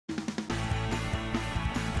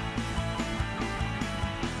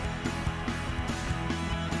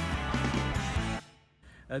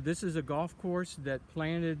This is a golf course that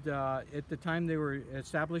planted, at the time they were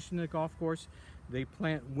establishing the golf course, they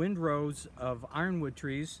plant windrows of ironwood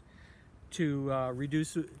trees to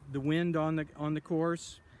reduce the wind on the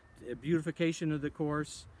course, beautification of the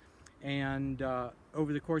course, and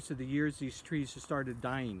over the course of the years these trees have started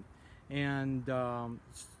dying. And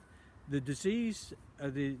the disease,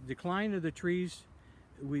 the decline of the trees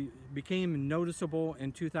became noticeable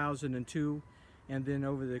in 2002, and then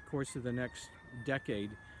over the course of the next decade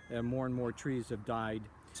more and more trees have died.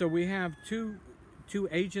 So we have two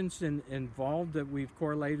agents involved that we've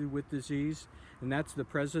correlated with disease, and that's the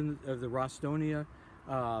presence of the Rostonia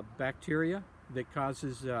bacteria that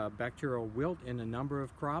causes bacterial wilt in a number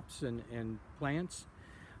of crops and plants.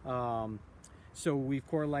 So we've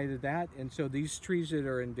correlated that, and so these trees that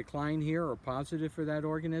are in decline here are positive for that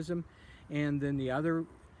organism. And then the other,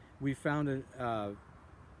 we found a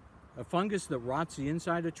fungus that rots the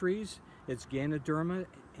inside of trees. It's Ganoderma,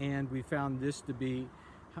 and we found this to be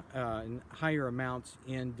in higher amounts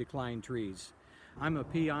in declined trees. I'm a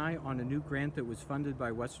PI on a new grant that was funded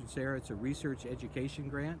by Western Sahara. It's a research education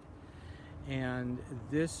grant, and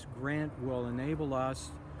this grant will enable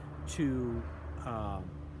us to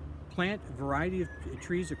plant a variety of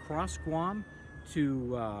trees across Guam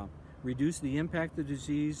to reduce the impact of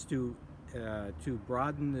disease, to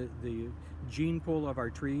broaden the gene pool of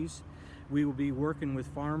our trees. We will be working with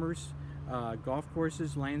farmers, golf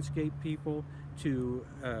courses, landscape people to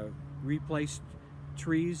replace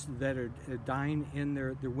trees that are dying in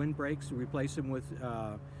their windbreaks, replace them with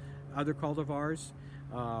other cultivars.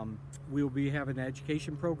 We will be having an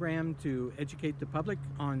education program to educate the public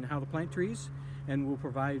on how to plant trees, and we'll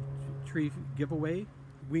provide tree giveaway.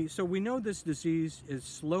 So we know this disease is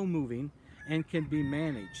slow moving and can be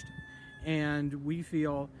managed, and we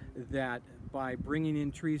feel that by bringing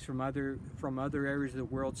in trees from other areas of the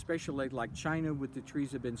world, especially like China, with the trees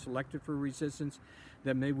that have been selected for resistance,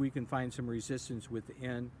 that maybe we can find some resistance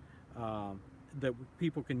within that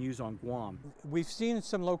people can use on Guam. We've seen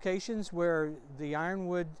some locations where the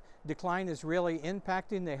ironwood decline is really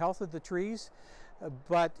impacting the health of the trees,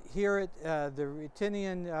 but here at the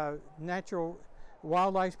Retinian Natural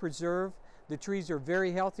Wildlife Preserve, the trees are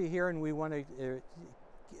very healthy here, and we want to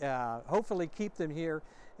hopefully keep them here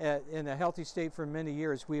in a healthy state for many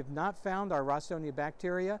years. We have not found our Rostonia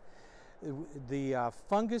bacteria. The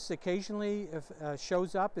fungus occasionally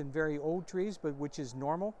shows up in very old trees, but which is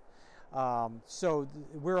normal. So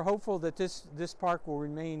we're hopeful that this park will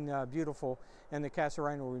remain beautiful and the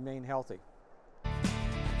castorina will remain healthy.